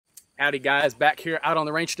Howdy guys, back here out on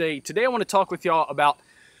the range today. Today I want to talk with y'all about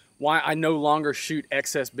why I no longer shoot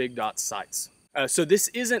XS big dot sights. So this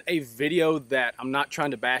isn't a video that I'm not trying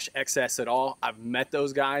to bash XS at all. I've met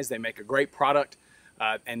those guys. They make a great product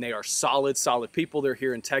and they are solid people. They're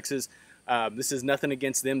here in Texas. This is nothing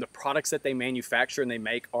against them. The products that they manufacture and they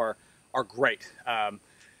make are great.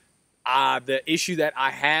 The issue that I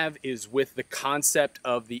have is with the concept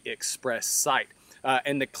of the express sight.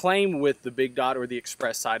 And the claim with the big dot or the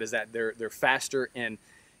express sight is that they're faster in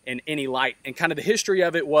any light. And kind of the history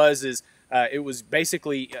of it it was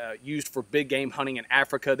basically used for big game hunting in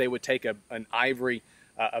Africa. They would take a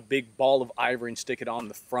big ball of ivory and stick it on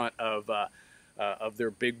the front of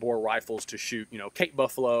their big bore rifles to shoot, Cape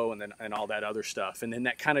buffalo and all that other stuff. And then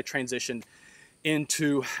that kind of transitioned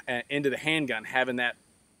into the handgun, having that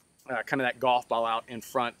kind of that golf ball out in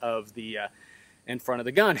front of the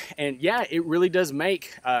gun. And yeah, it really does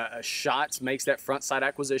make shots, makes that front sight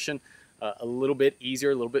acquisition a little bit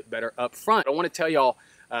easier, a little bit better up front. I want to tell y'all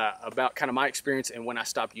about kind of my experience and when I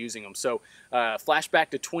stopped using them. So flashback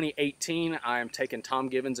to 2018, I am taking Tom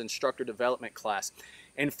Given's instructor development class.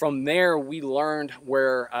 And from there, we learned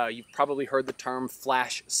where you've probably heard the term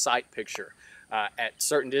flash sight picture. At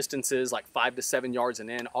certain distances, like 5 to 7 yards and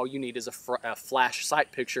in, all you need is a flash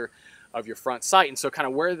sight picture of your front sight. And so kind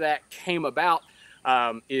of where that came about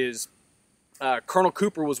is Colonel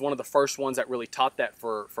Cooper was one of the first ones that really taught that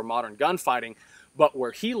for modern gunfighting. But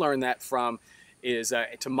where he learned that from is,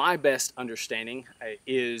 to my best understanding,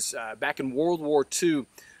 is back in World War II,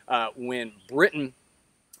 when Britain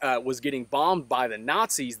was getting bombed by the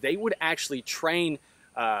Nazis. They would actually train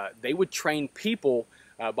people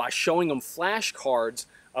by showing them flashcards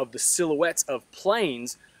of the silhouettes of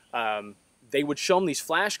planes. They would show them these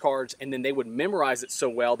flashcards, and then they would memorize it so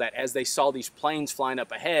well that as they saw these planes flying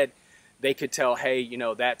up ahead, they could tell, hey,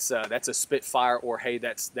 that's a Spitfire, or hey,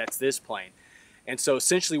 that's this plane. And so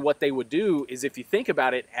essentially what they would do is, if you think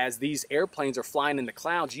about it, as these airplanes are flying in the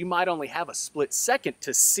clouds, you might only have a split second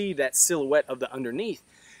to see that silhouette of the underneath.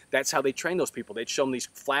 That's how they train those people. They'd show them these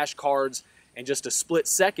flashcards, and just a split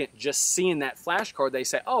second, just seeing that flashcard, they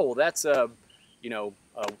say, oh, well, that's a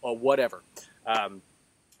whatever.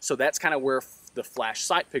 So that's kind of where the flash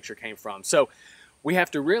sight picture came from. So we have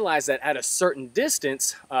to realize that at a certain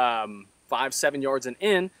distance, 5, 7 yards and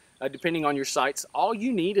in, depending on your sights, all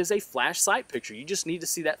you need is a flash sight picture. You just need to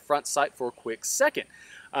see that front sight for a quick second.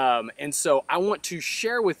 And so I want to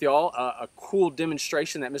share with y'all a cool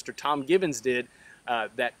demonstration that Mr. Tom Givens did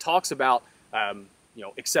that talks about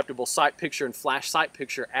acceptable sight picture and flash sight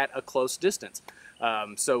picture at a close distance.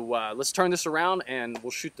 So let's turn this around and we'll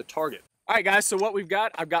shoot the target. All right, guys, so what we've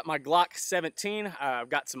got, I've got my Glock 17. I've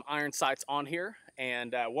got some iron sights on here.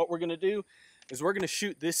 And what we're going to do is we're going to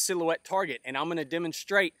shoot this silhouette target. And I'm going to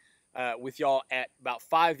demonstrate with y'all at about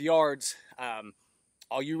 5 yards.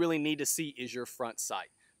 All you really need to see is your front sight.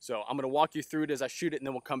 So I'm going to walk you through it as I shoot it, and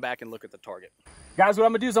then we'll come back and look at the target. Guys, what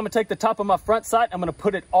I'm going to do is I'm going to take the top of my front sight. I'm going to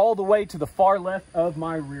put it all the way to the far left of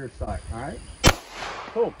my rear sight. All right?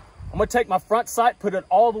 Cool. I'm going to take my front sight, put it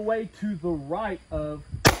all the way to the right of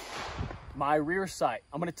my rear sight.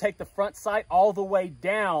 I'm going to take the front sight all the way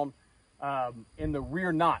down in the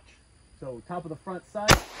rear notch. So top of the front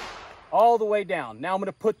sight, all the way down. Now I'm going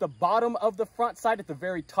to put the bottom of the front sight at the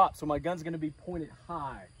very top. So my gun's going to be pointed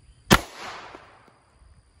high.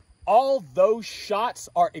 All those shots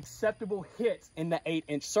are acceptable hits in the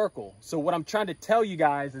 8-inch circle. So what I'm trying to tell you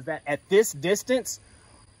guys is that at this distance,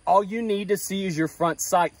 all you need to see is your front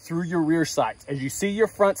sight through your rear sights. As you see your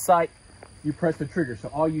front sight, you press the trigger. So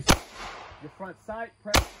all you see, your front sight,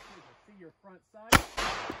 press the trigger. See your front sight,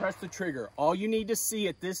 press the trigger. All you need to see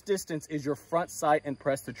at this distance is your front sight and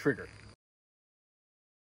press the trigger.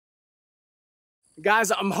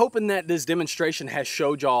 Guys, I'm hoping that this demonstration has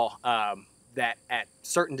showed y'all that at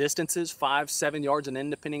certain distances, 5, 7 yards and in,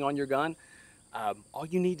 depending on your gun, all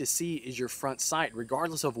you need to see is your front sight,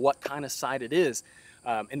 regardless of what kind of sight it is.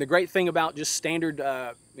 And the great thing about just standard,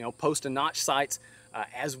 post and notch sights,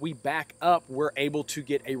 as we back up, we're able to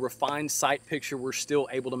get a refined sight picture. We're still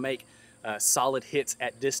able to make solid hits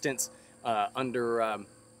at distance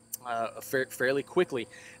fairly quickly.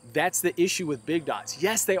 That's the issue with big dots.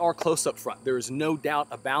 Yes, they are close up front. There is no doubt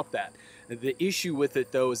about that. The issue with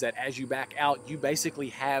it, though, is that as you back out, you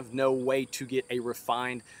basically have no way to get a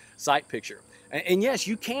refined sight picture. And yes,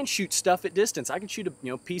 you can shoot stuff at distance. I can shoot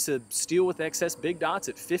a piece of steel with XS big dots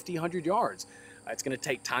at 50, 100 yards. It's going to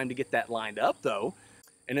take time to get that lined up, though.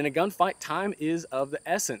 And in a gunfight, time is of the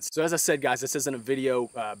essence. So as I said, guys, this isn't a video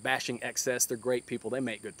bashing XS. They're great people. They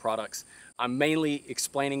make good products. I'm mainly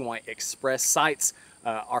explaining why express sights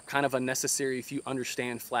are kind of unnecessary if you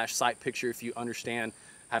understand flash sight picture, if you understand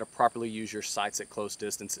how to properly use your sights at close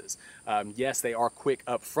distances. Yes, they are quick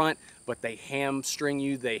up front, but they hamstring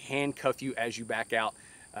you, they handcuff you as you back out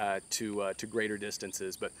to greater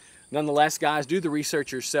distances. But nonetheless, guys, do the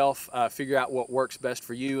research yourself, figure out what works best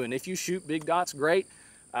for you. And if you shoot big dots, great.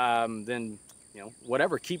 Then,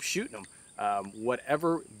 whatever, keep shooting them.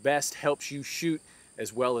 Whatever best helps you shoot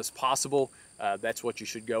as well as possible, that's what you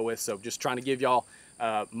should go with. So just trying to give y'all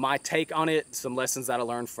my take on it, some lessons that I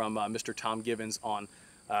learned from Mr. Tom Givens on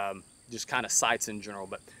just kind of sights in general.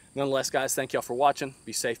 But nonetheless, guys, thank y'all for watching.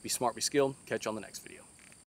 Be safe, be smart, be skilled. Catch you on the next video.